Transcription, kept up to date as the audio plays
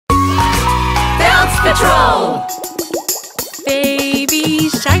Patrol! Baby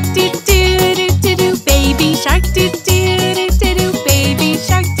shark do do do do do. Baby shark do do do do do. Baby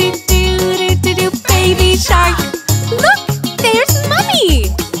shark do do do do do. Baby shark. Look, there's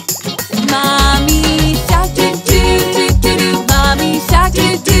Mommy. Mommy shark do do do do do. Mommy shark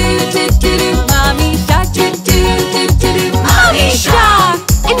do do do do do. Mommy shark do do do do do. Mommy shark.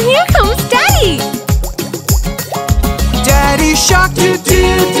 And here comes Daddy. Daddy shark do do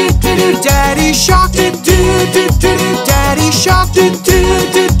do do do. Daddy shark do do do do do. Daddy shark do do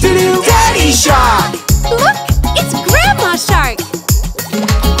do do do. Daddy shark. Look, it's Grandma Shark.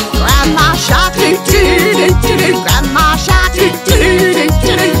 Grandma shark do do do do do. Grandma shark do do do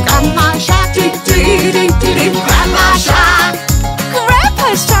do do. Grandma shark do do do do do. Grandma shark.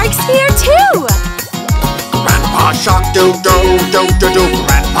 Grandpa Shark's here too. Grandpa shark do do do do do.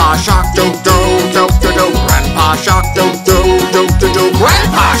 Grandpa shark do do do do do. Grandpa shark do do do do do.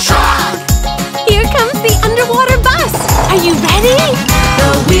 Grandpa shark. Here comes the underwater bus. Are you ready? The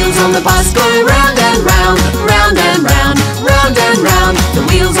wheels on the bus go round and round, round and round, round and round. The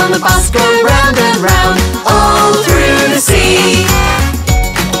wheels on the bus go round and round, all through the sea.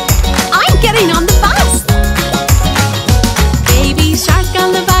 I'm getting on the bus. Baby shark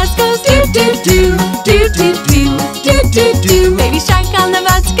on the bus goes do do do do do do do do do. Baby shark on the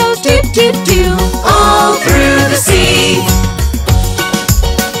bus goes do do do All through the sea.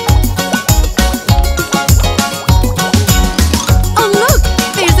 Oh look,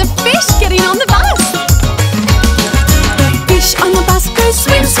 there's a fish getting on the bus. The fish on the bus goes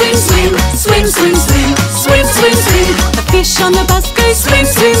swim swim swim, swim swim swim, swim swim swim. The fish on the bus goes swim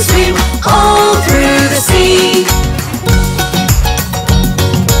swim swim, All through the sea.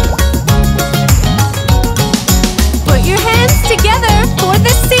 Put your hands together for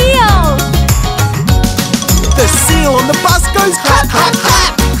the seal. The seal on the bus goes clap clap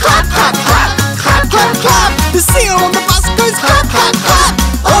clap. Clap clap clap. Clap clap clap. The seal on the bus goes clap clap clap.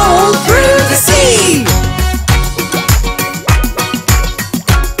 All through the sea.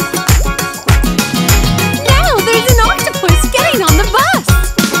 Now there's an octopus getting on the bus.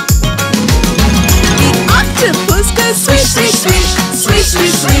 The octopus goes swish swish swish, swish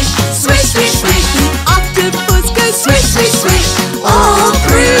swish swish, swish swish swish. The octopus goes swish swish swish, All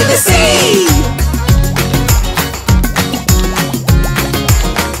through the sea.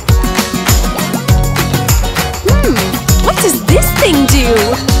 What does this thing do?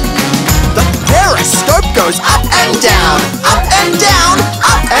 The periscope goes up and down.